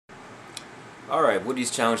Alright,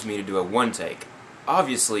 Woody's challenged me to do a one take.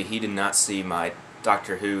 Obviously, he did not see my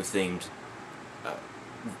Doctor Who themed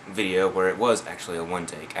video where it was actually a one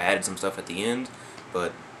take. I added some stuff at the end,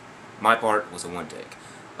 but my part was a one take.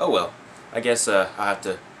 Oh well, I guess I'll have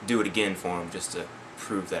to do it again for him just to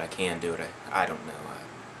prove that I can do it. I don't know.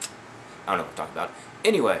 I don't know what I'm talking about.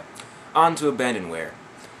 Anyway, on to abandonware.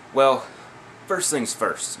 Well, first things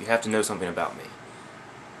first, you have to know something about me.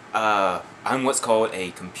 I'm what's called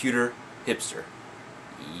a computer hipster.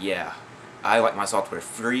 Yeah, I like my software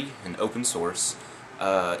free and open source,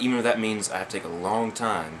 even if that means I have to take a long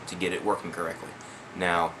time to get it working correctly.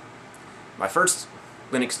 Now, my first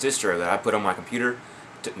Linux distro that I put on my computer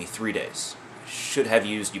took me 3 days. I should have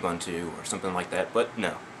used Ubuntu or something like that, but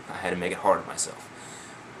no, I had to make it hard on myself.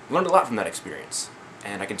 Learned a lot from that experience,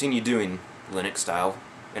 and I continue doing Linux style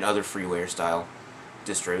and other freeware style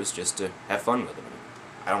distros just to have fun with them.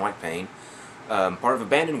 I don't like paying. Part of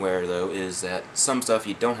abandonware, though, is that some stuff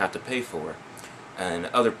you don't have to pay for, and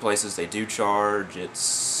other places they do charge.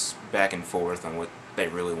 It's back and forth on what they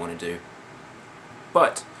really want to do.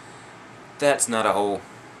 But that's not a whole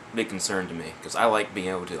big concern to me, because I like being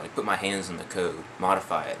able to put my hands in the code,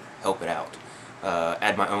 modify it, help it out,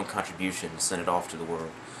 add my own contribution, send it off to the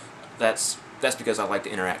world. That's because I like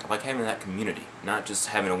to interact. I like having that community, not just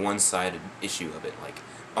having a one-sided issue of it, like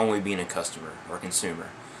only being a customer or a consumer.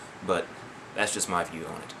 But that's just my view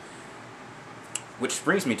on it. Which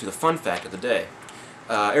brings me to the fun fact of the day.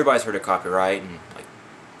 Everybody's heard of copyright and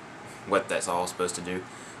what that's all supposed to do,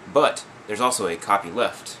 but there's also a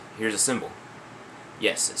copyleft. Here's a symbol.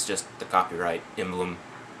 Yes, it's just the copyright emblem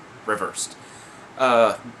reversed.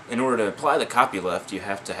 In order to apply the copyleft, you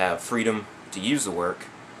have to have freedom to use the work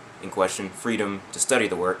in question, freedom to study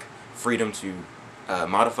the work, freedom to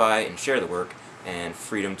modify and share the work, and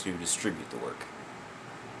freedom to distribute the work.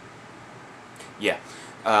 Yeah.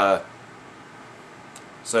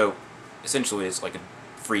 So essentially it's like a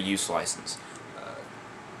free use license.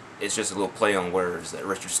 It's just a little play on words that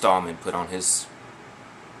Richard Stallman put on his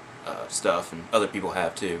stuff, and other people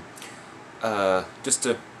have too. Just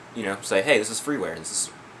to, say, hey, this is freeware.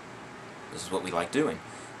 This is what we like doing.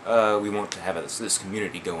 We want to have this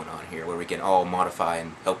community going on here where we can all modify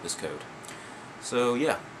and help this code. So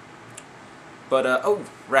yeah. But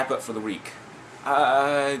wrap up for the week.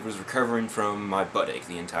 I was recovering from my butt ache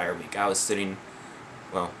the entire week. I was sitting,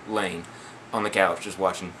 laying on the couch just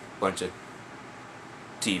watching a bunch of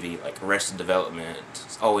TV, like Arrested Development,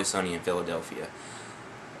 It's Always Sunny in Philadelphia.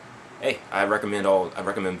 Hey, I recommend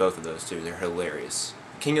both of those too. They're hilarious.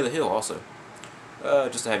 King of the Hill also.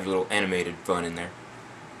 Just to have your little animated fun in there.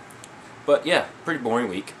 But yeah, pretty boring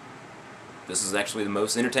week. This is actually the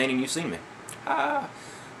most entertaining you've seen me.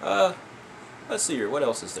 Let's see here, what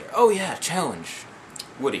else is there? Oh yeah, challenge.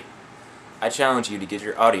 Woody, I challenge you to get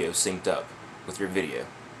your audio synced up with your video.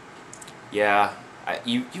 Yeah,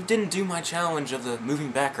 you didn't do my challenge of the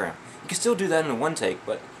moving background. You can still do that in a one take,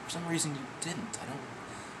 but for some reason you didn't.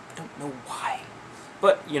 I don't know why.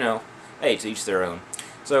 But, hey, to each their own.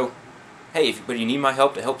 So, hey, but you need my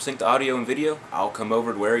help to help sync the audio and video, I'll come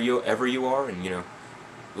over to wherever you are, and,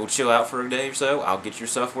 we'll chill out for a day or so. I'll get your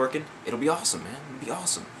stuff working. It'll be awesome, man. It'll be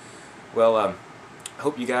awesome. Well, I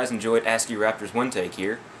hope you guys enjoyed ASCII Raptor's one take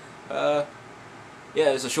here. Yeah,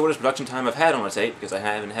 it's the shortest production time I've had on a tape because I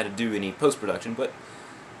haven't had to do any post-production, but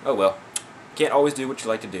oh well. Can't always do what you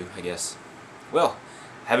like to do, I guess. Well,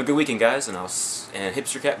 have a good weekend, guys, and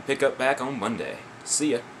Hipster Cat will pick up back on Monday.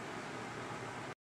 See ya.